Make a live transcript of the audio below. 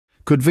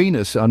Could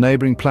Venus, our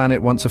neighboring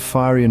planet, once a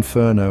fiery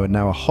inferno and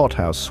now a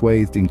hothouse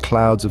swathed in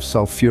clouds of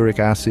sulfuric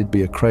acid,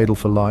 be a cradle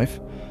for life?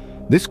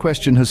 This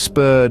question has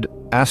spurred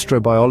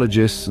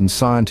astrobiologists and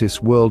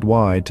scientists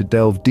worldwide to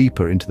delve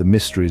deeper into the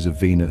mysteries of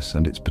Venus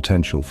and its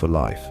potential for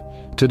life.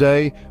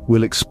 Today,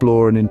 we'll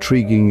explore an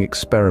intriguing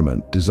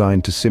experiment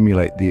designed to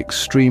simulate the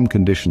extreme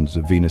conditions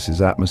of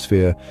Venus's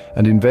atmosphere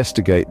and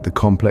investigate the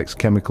complex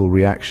chemical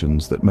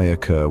reactions that may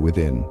occur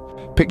within.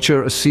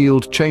 Picture a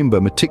sealed chamber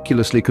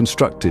meticulously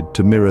constructed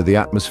to mirror the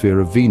atmosphere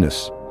of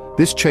Venus.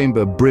 This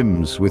chamber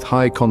brims with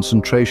high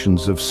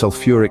concentrations of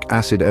sulfuric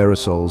acid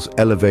aerosols,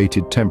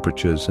 elevated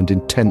temperatures, and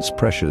intense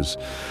pressures.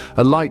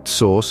 A light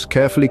source,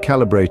 carefully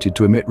calibrated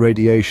to emit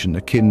radiation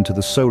akin to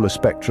the solar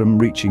spectrum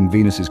reaching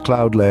Venus's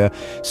cloud layer,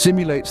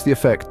 simulates the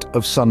effect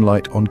of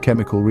sunlight on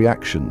chemical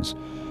reactions.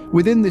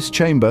 Within this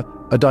chamber,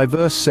 a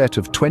diverse set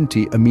of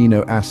 20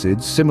 amino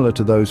acids, similar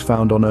to those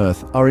found on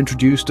Earth, are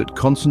introduced at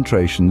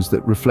concentrations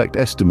that reflect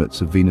estimates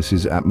of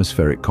Venus's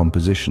atmospheric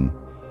composition.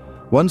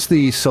 Once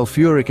the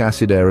sulfuric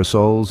acid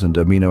aerosols and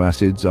amino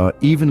acids are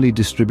evenly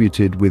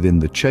distributed within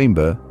the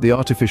chamber, the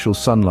artificial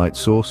sunlight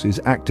source is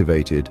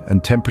activated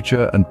and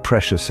temperature and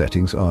pressure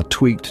settings are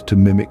tweaked to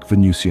mimic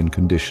Venusian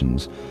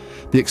conditions.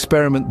 The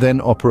experiment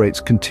then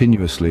operates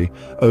continuously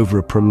over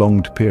a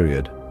prolonged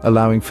period,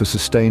 allowing for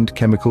sustained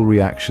chemical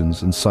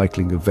reactions and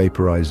cycling of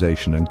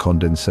vaporization and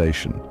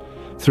condensation.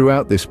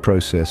 Throughout this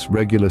process,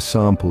 regular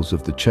samples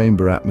of the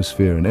chamber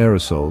atmosphere and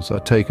aerosols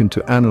are taken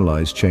to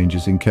analyze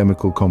changes in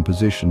chemical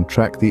composition,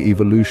 track the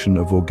evolution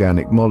of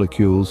organic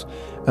molecules,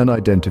 and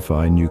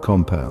identify new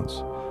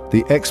compounds.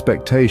 The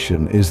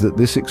expectation is that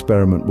this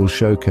experiment will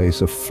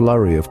showcase a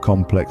flurry of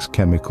complex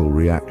chemical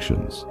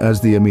reactions. As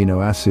the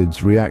amino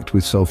acids react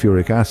with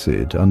sulfuric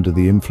acid under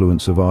the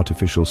influence of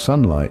artificial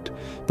sunlight,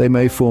 they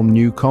may form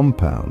new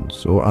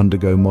compounds or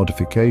undergo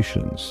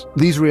modifications.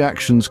 These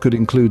reactions could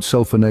include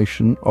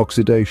sulfonation,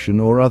 oxidation,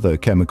 or other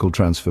chemical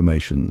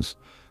transformations.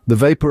 The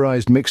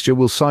vaporized mixture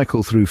will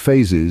cycle through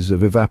phases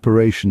of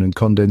evaporation and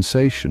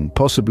condensation,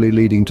 possibly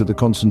leading to the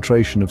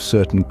concentration of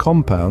certain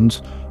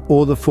compounds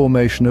or the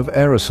formation of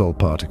aerosol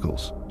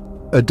particles.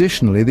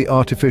 Additionally, the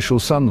artificial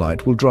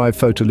sunlight will drive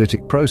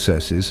photolytic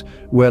processes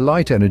where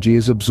light energy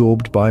is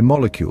absorbed by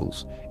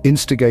molecules,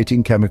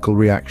 instigating chemical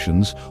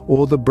reactions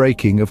or the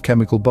breaking of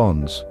chemical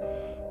bonds.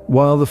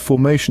 While the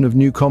formation of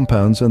new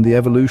compounds and the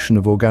evolution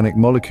of organic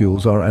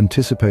molecules are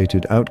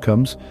anticipated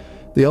outcomes,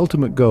 the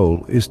ultimate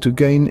goal is to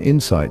gain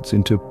insights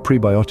into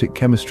prebiotic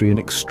chemistry in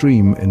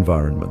extreme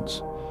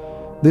environments.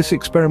 This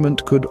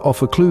experiment could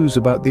offer clues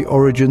about the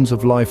origins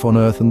of life on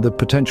Earth and the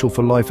potential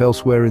for life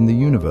elsewhere in the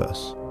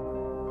universe.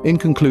 In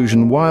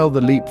conclusion, while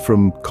the leap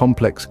from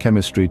complex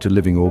chemistry to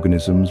living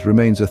organisms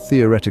remains a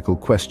theoretical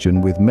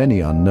question with many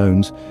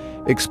unknowns,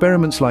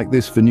 experiments like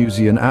this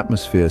Venusian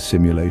Atmosphere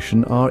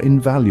Simulation are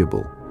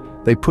invaluable.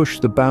 They push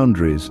the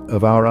boundaries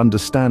of our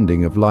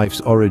understanding of life's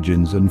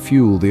origins and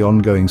fuel the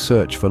ongoing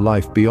search for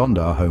life beyond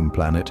our home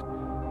planet.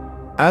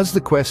 As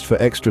the quest for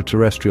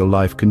extraterrestrial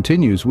life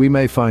continues, we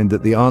may find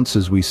that the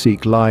answers we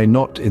seek lie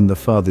not in the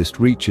farthest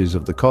reaches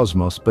of the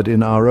cosmos, but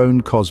in our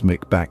own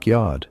cosmic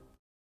backyard.